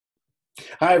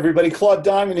Hi, everybody. Claude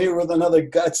Diamond here with another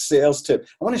gut sales tip.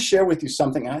 I want to share with you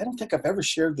something. I don't think I've ever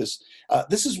shared this.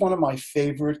 This is one of my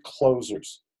favorite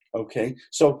closers. Okay,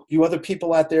 so you other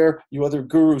people out there, you other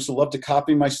gurus who love to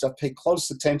copy my stuff, pay close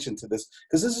attention to this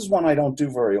because this is one I don't do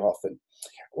very often.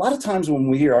 A lot of times when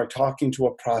we are talking to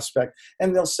a prospect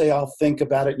and they'll say, I'll think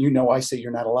about it. You know, I say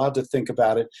you're not allowed to think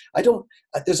about it. I don't,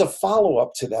 there's a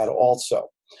follow-up to that also.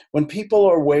 When people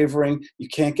are wavering, you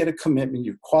can't get a commitment,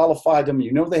 you qualify them,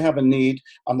 you know they have a need.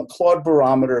 On the Claude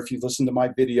barometer, if you listen to my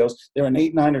videos, they're an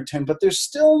 8, 9, or 10, but they're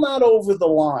still not over the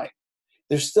line.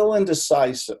 They're still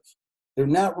indecisive. They're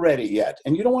not ready yet.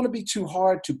 And you don't want to be too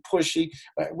hard, too pushy.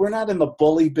 We're not in the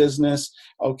bully business,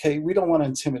 okay? We don't want to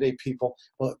intimidate people.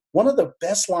 But one of the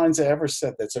best lines I ever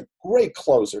said that's a great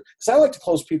closer, because I like to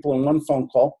close people in one phone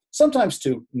call, sometimes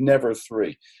two, never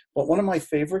three. But one of my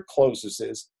favorite closes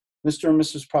is, Mr. and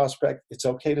Mrs. Prospect, it's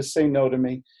okay to say no to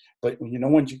me, but you know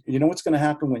what's going to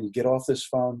happen when you get off this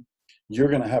phone? You're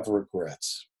going to have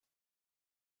regrets.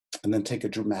 And then take a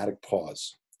dramatic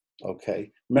pause.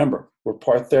 Okay. Remember, we're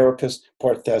part therapist,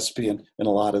 part thespian in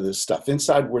a lot of this stuff.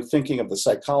 Inside, we're thinking of the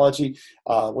psychology.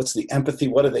 What's the empathy?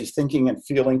 What are they thinking and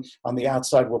feeling? On the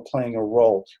outside, we're playing a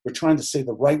role. We're trying to say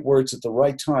the right words at the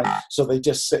right time. So they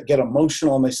just get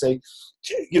emotional and they say,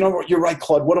 you know what, you're right,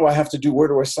 Claude. What do I have to do? Where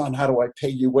do I sign? How do I pay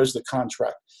you? Where's the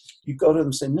contract? You go to them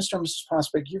and say, Mr. and Mrs.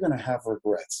 Prospect, you're going to have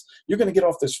regrets. You're going to get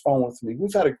off this phone with me.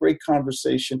 We've had a great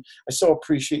conversation. I so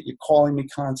appreciate you calling me,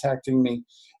 contacting me.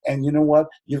 And you know what?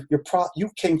 You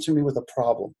came to me with a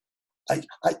problem.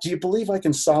 Do you believe I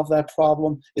can solve that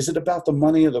problem? Is it about the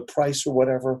money or the price or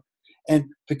whatever?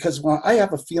 And because I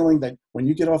have a feeling that when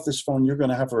you get off this phone, you're going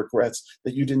to have regrets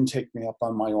that you didn't take me up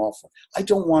on my offer. I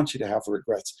don't want you to have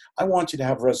regrets. I want you to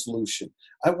have resolution.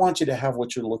 I want you to have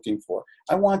what you're looking for.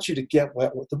 I want you to get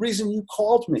the reason you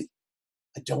called me.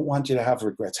 I don't want you to have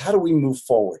regrets. How do we move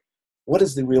forward? What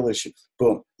is the real issue?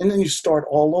 Boom. And then you start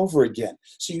all over again.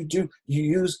 So you're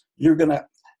not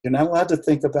allowed to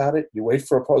think about it. You wait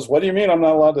for a pause. What do you mean I'm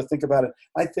not allowed to think about it?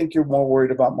 I think you're more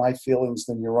worried about my feelings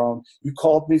than your own. You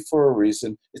called me for a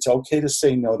reason. It's okay to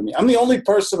say no to me. I'm the only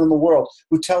person in the world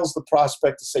who tells the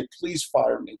prospect to say, please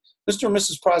fire me. Mr. and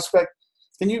Mrs. Prospect,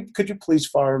 could you please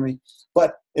fire me?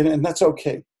 And that's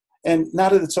okay. And now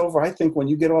that it's over, I think when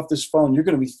you get off this phone, you're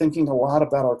going to be thinking a lot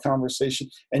about our conversation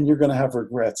and you're going to have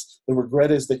regrets. The regret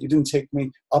is that you didn't take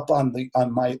me up on the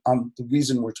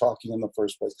reason we're talking in the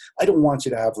first place. I don't want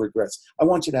you to have regrets. I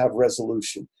want you to have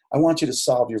resolution. I want you to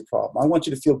solve your problem. I want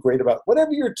you to feel great about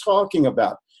whatever you're talking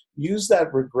about. Use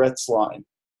that regrets line.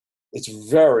 It's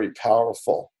very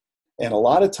powerful. And a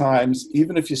lot of times,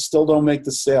 even if you still don't make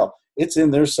the sale, it's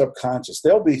in their subconscious.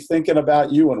 They'll be thinking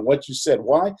about you and what you said.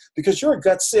 Why? Because you're a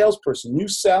gut salesperson. You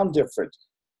sound different.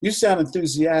 You sound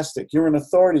enthusiastic. You're an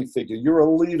authority figure. You're a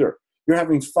leader. You're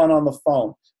having fun on the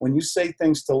phone. When you say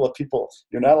things to people,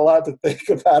 you're not allowed to think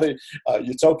about it.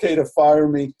 It's okay to fire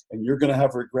me, and you're going to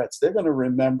have regrets. They're going to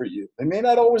remember you. They may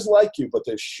not always like you, but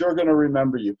they're sure going to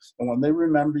remember you. And when they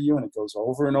remember you, and it goes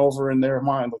over and over in their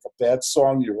mind, like a bad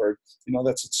song you heard, you know,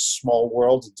 that's It's a Small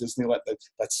World at Disneyland,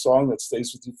 that song that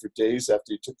stays with you for days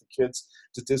after you took the kids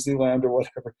to Disneyland or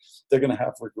whatever, they're going to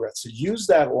have regrets. So use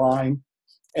that line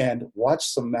and watch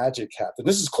some magic happen.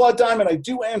 This is Claude Diamond. I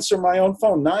do answer my own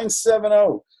phone,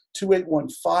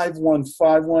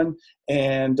 970-281-5151.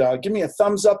 And give me a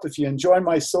thumbs up if you enjoy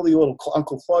my silly little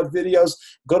Uncle Claude videos.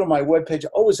 Go to my webpage. I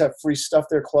always have free stuff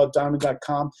there,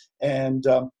 claudediamond.com. And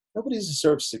nobody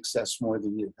deserves success more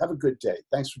than you. Have a good day.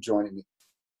 Thanks for joining me.